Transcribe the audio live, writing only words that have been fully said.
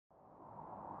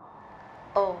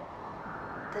Oh,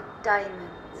 the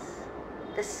diamonds,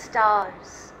 the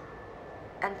stars,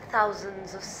 and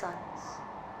thousands of suns.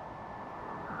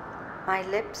 My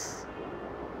lips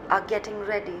are getting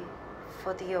ready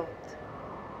for the oath.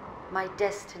 My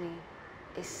destiny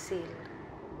is sealed.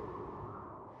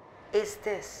 Is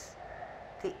this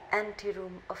the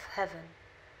anteroom of heaven,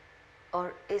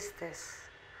 or is this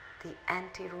the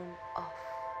anteroom of?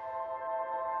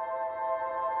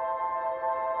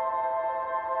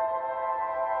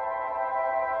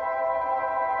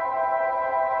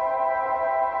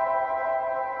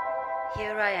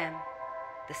 Here I am,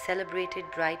 the celebrated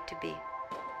bride-to-be,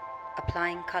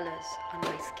 applying colors on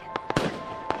my skin.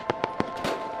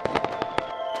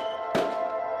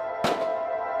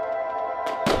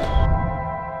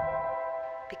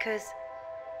 Because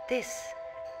this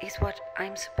is what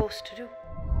I'm supposed to do.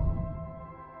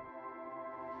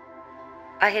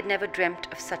 I had never dreamt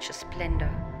of such a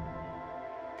splendor.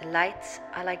 The lights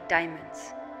are like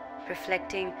diamonds,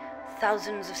 reflecting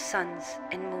thousands of suns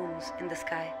and moons in the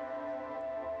sky.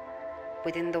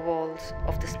 Within the walls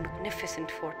of this magnificent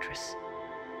fortress,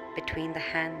 between the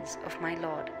hands of my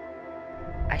Lord,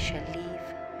 I shall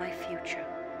leave my future.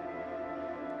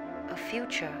 A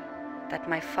future that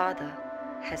my father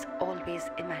has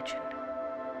always imagined.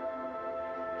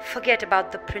 Forget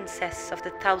about the princess of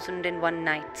the 1,001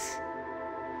 nights.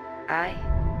 I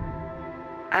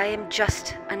am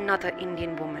just another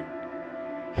Indian woman,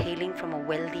 hailing from a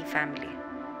wealthy family.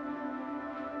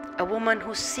 A woman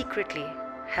who secretly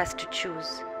has to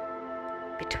choose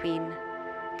between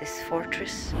this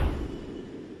fortress,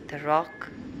 the rock,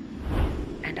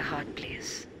 and a hard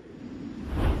place.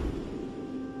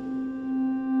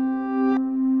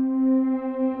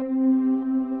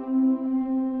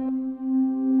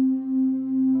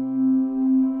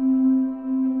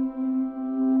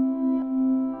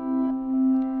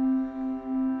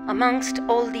 Amongst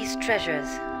all these treasures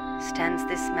stands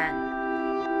this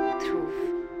man, Dhruv,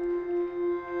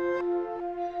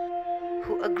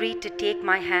 who agreed to take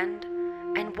my hand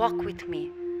and walk with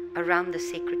me around the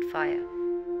sacred fire.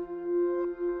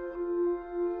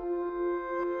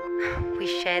 We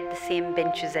shared the same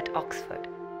benches at Oxford.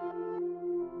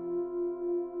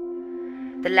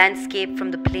 The landscape from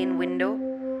the plane window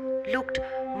looked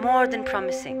more than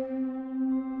promising,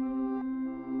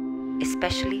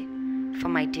 especially for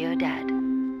my dear dad.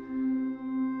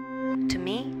 To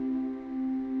me,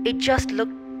 it just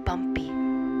looked bumpy,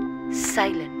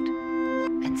 silent,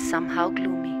 and somehow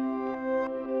gloomy.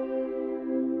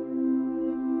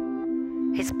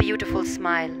 His beautiful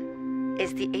smile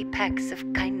is the apex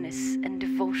of kindness and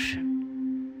devotion.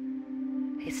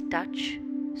 His touch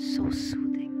so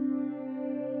soothing.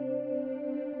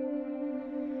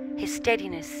 His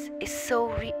steadiness is so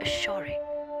reassuring.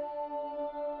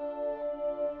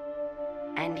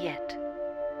 And yet,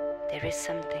 there is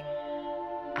something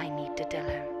I need to tell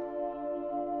him.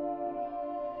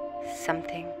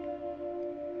 Something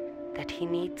that he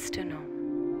needs to know.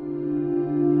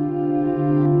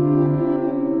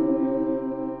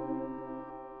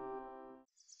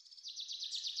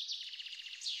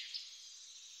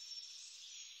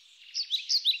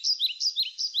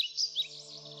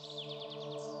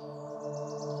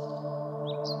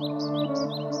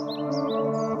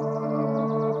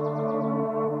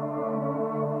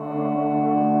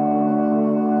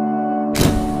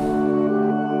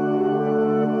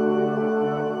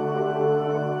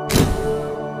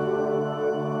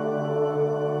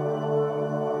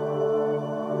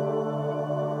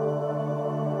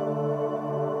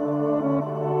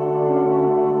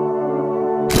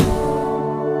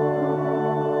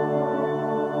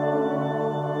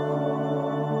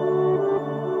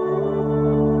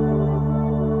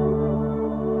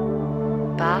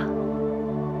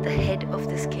 The head of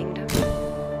this kingdom,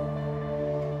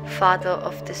 father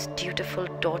of this dutiful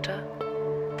daughter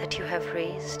that you have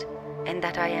raised and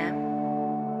that I am,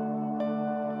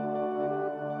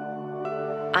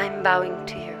 I'm bowing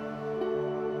to you,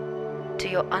 to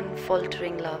your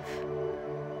unfaltering love,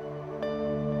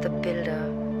 the builder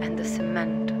and the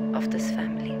cement of this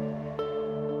family,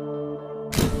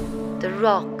 the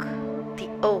rock, the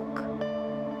oak,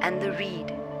 and the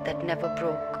reed that never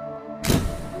broke.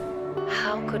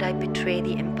 How could I betray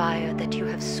the empire that you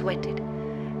have sweated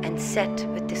and set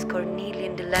with this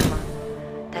Cornelian dilemma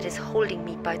that is holding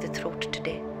me by the throat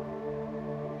today?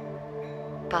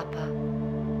 Papa,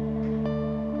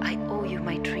 I owe you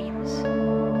my dreams.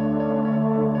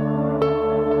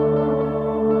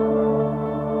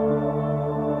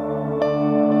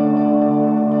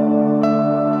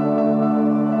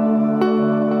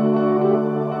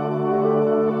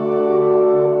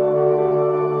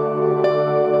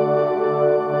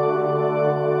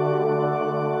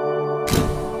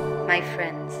 my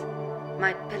friends,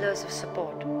 my pillars of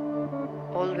support,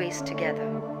 always together,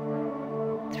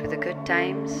 through the good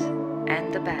times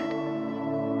and the bad.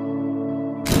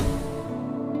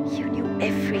 You knew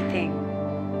everything.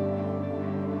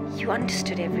 You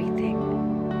understood everything.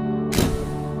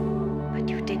 But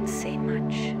you didn't say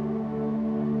much.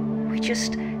 We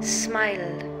just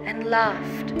smiled and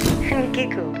laughed and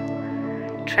giggled,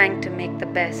 trying to make the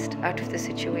best out of the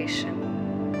situation,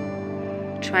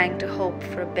 trying to hope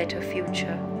for a better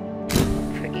future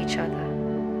for each other.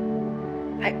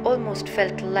 I almost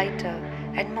felt lighter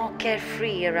and more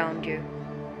carefree around you.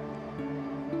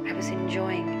 I was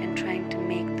enjoying and trying to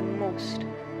make the most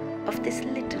of this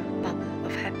little bubble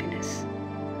of happiness.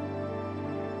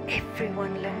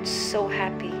 Everyone looked so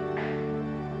happy.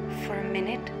 For a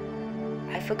minute,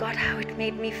 I forgot how it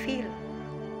made me feel.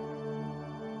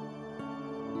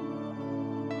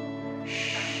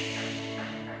 Shh.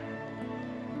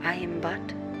 I am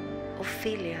but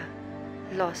Ophelia,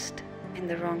 lost in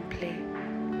the wrong play.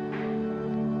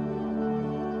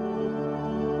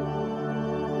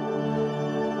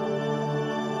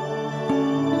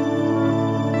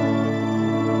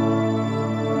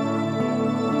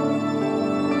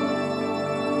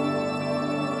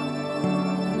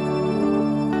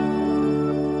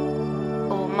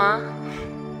 Ma,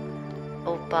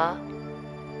 oh Pa,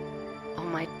 oh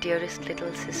my dearest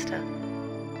little sister.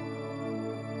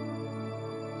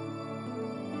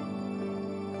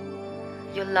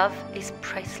 Your love is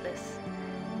priceless.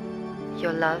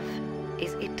 Your love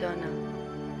is eternal.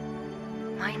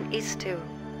 Mine is too.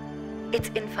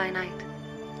 It's infinite.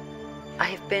 I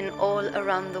have been all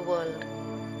around the world,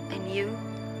 and you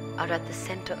are at the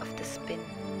center of the spin.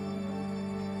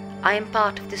 I am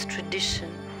part of this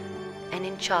tradition and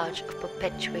in charge of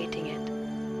perpetuating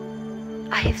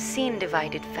it. I have seen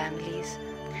divided families.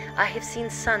 I have seen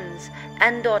sons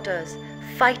and daughters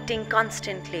fighting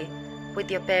constantly with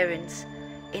their parents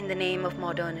in the name of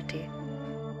modernity.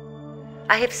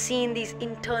 I have seen these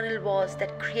internal wars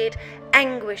that create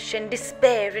anguish and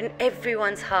despair in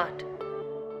everyone's heart.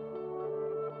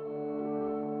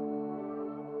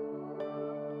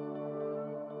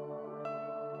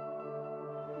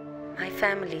 My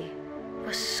family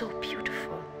was so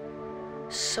beautiful,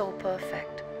 so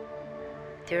perfect.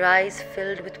 Their eyes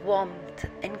filled with warmth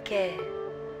and care,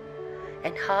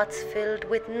 and hearts filled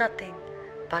with nothing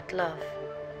but love.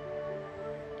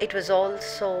 It was all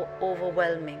so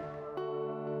overwhelming.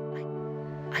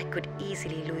 I could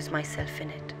easily lose myself in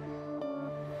it,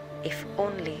 if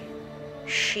only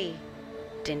she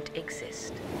didn't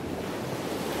exist.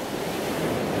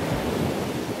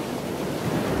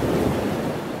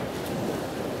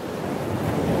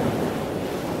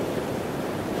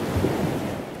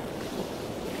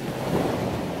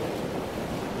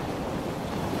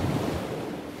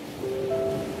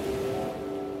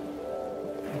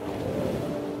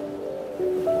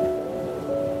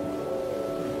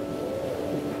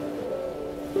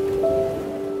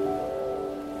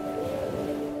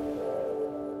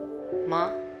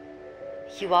 Ma,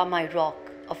 you are my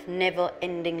rock of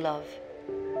never-ending love.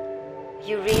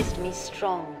 You raised me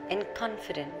strong and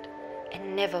confident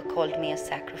and never called me a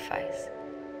sacrifice.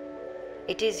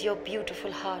 It is your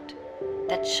beautiful heart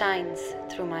that shines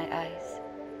through my eyes.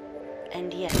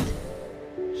 And yet,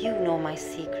 you know my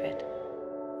secret.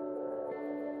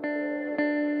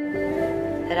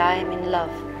 That I am in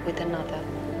love with another.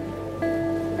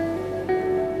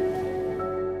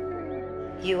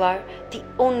 You are the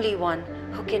only one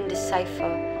who can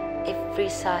decipher every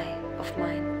sigh of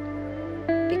mine,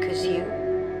 because you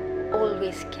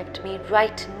always kept me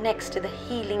right next to the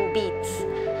healing beats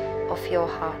of your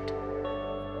heart.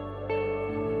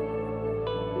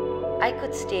 I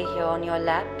could stay here on your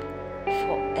lap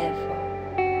forever,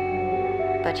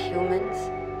 but humans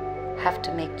have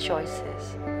to make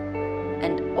choices,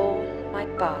 and all my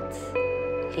paths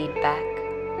lead back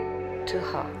to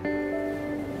her.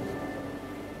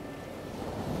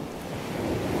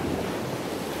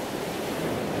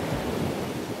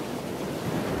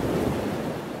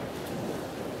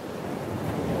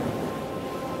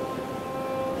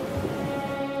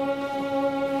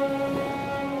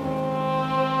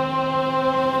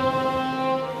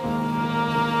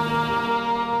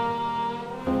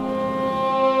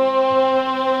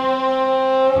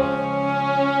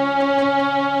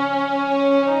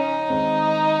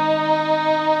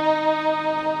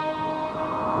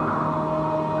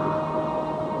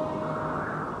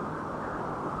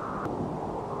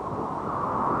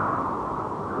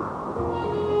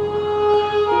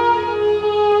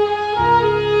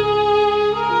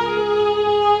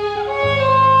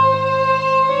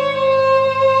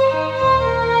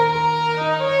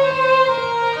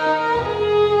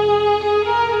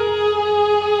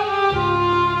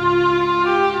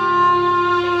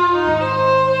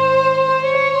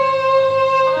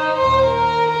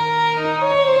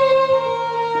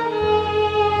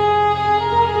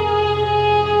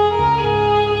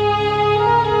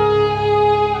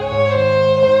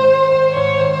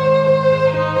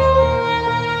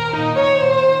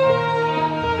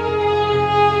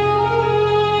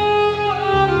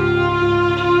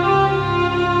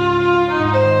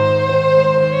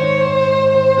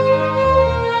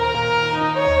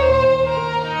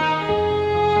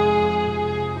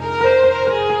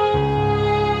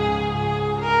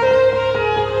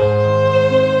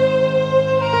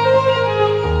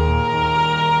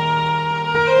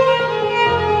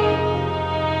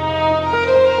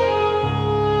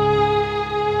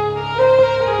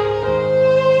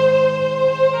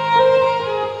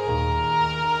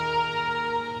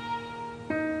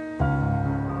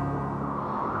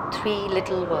 3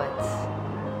 little words,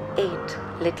 8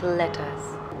 little letters,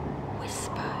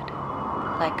 whispered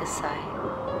like a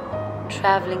sigh,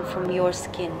 traveling from your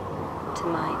skin to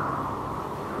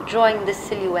mine, drawing the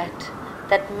silhouette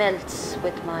that melts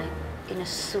with mine in a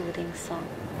soothing song.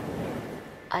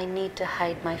 I need to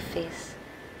hide my face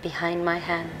behind my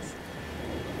hands.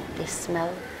 They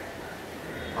smell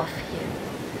of you.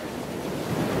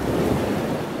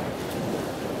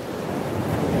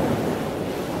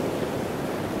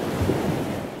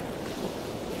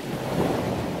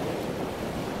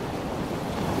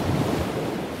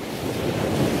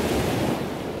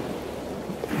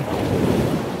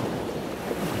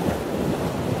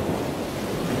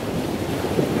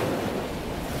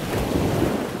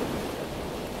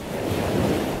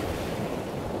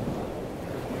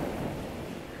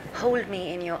 Hold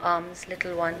me in your arms,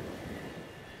 little one.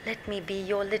 Let me be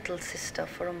your little sister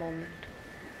for a moment.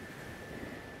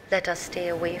 Let us stay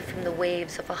away from the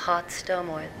waves of a heart's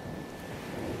turmoil.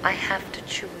 I have to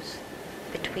choose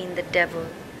between the devil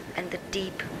and the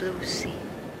deep blue sea.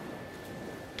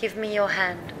 Give me your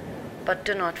hand, but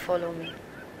do not follow me.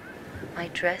 My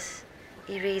dress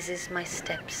erases my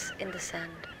steps in the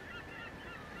sand.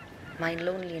 My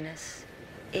loneliness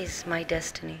is my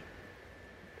destiny.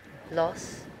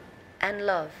 Loss and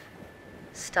love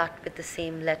start with the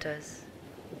same letters.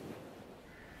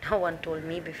 No one told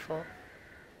me before.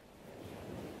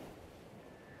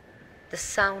 The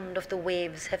sound of the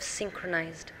waves have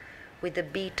synchronized with the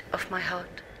beat of my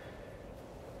heart.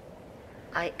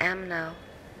 I am now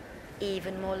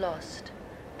even more lost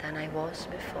than I was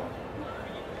before.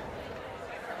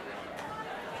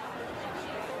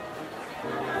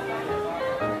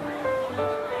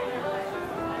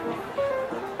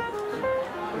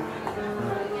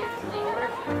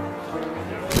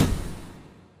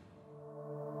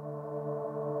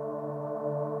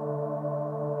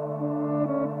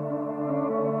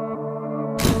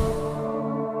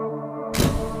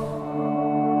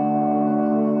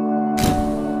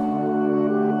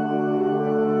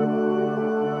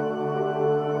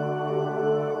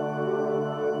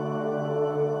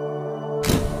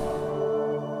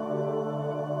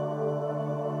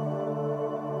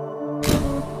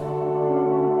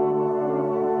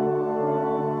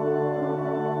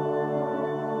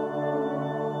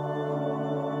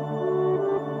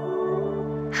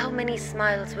 How many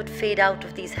smiles would fade out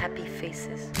of these happy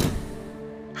faces?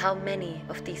 How many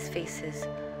of these faces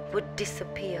would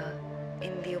disappear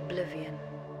in the oblivion?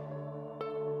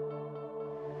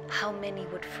 How many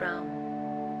would frown?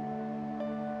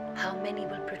 How many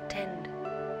will pretend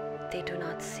they do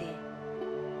not see?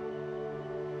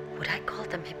 Would I call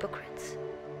them hypocrites?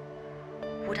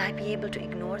 Would I be able to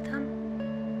ignore them?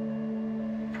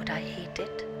 Would I hate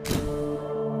it?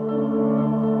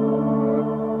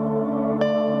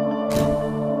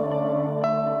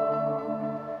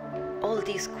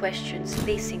 These questions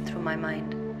pacing through my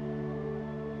mind.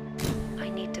 I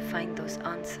need to find those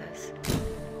answers.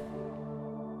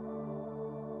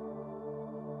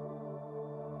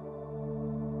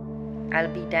 I'll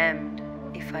be damned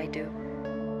if I do.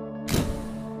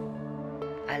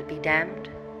 I'll be damned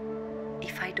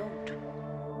if I don't.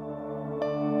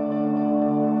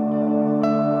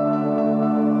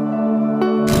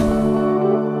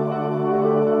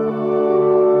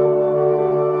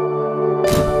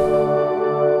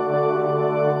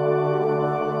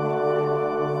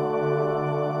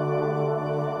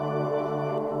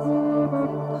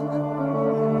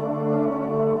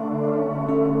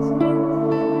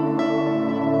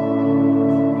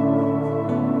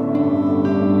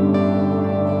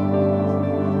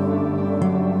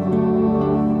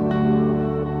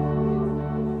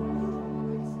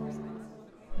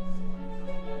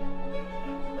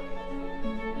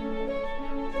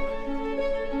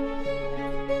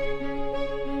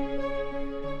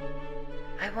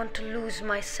 I want to lose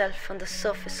myself on the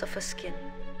surface of her skin,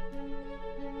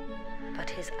 but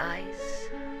his eyes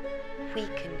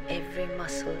weaken every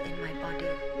muscle in my body.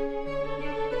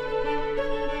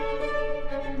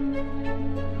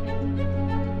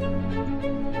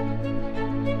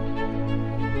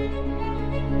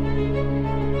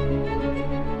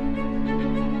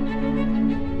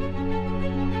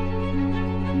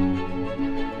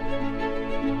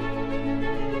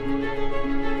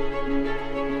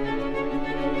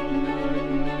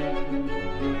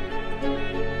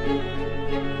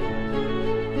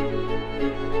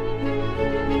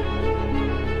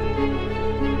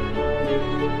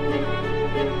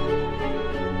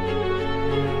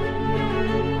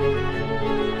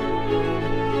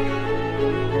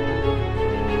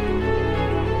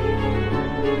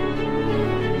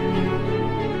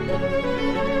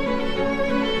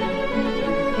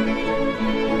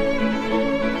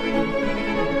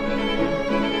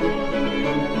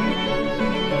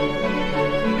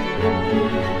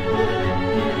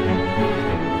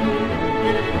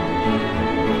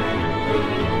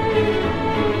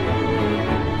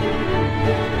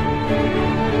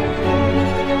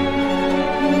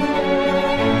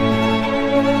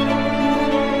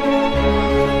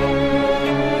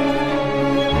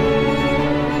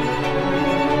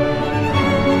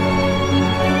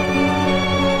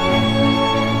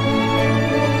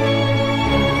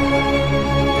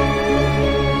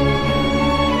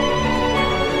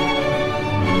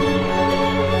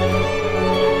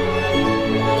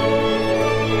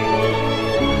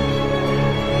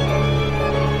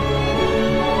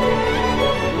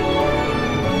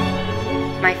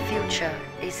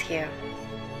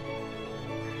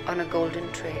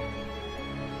 golden tray,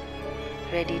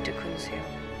 ready to consume.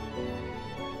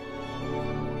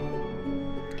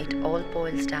 It all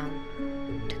boils down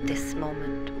to this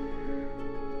moment.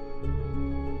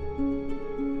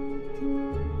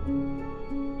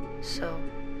 So,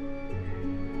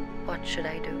 what should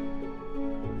I do?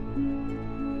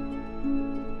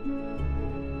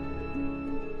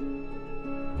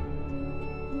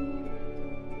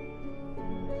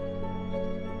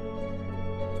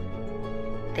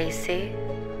 They say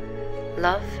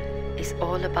love is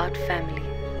all about family,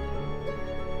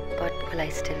 but will I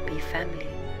still be family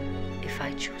if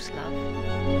I choose love?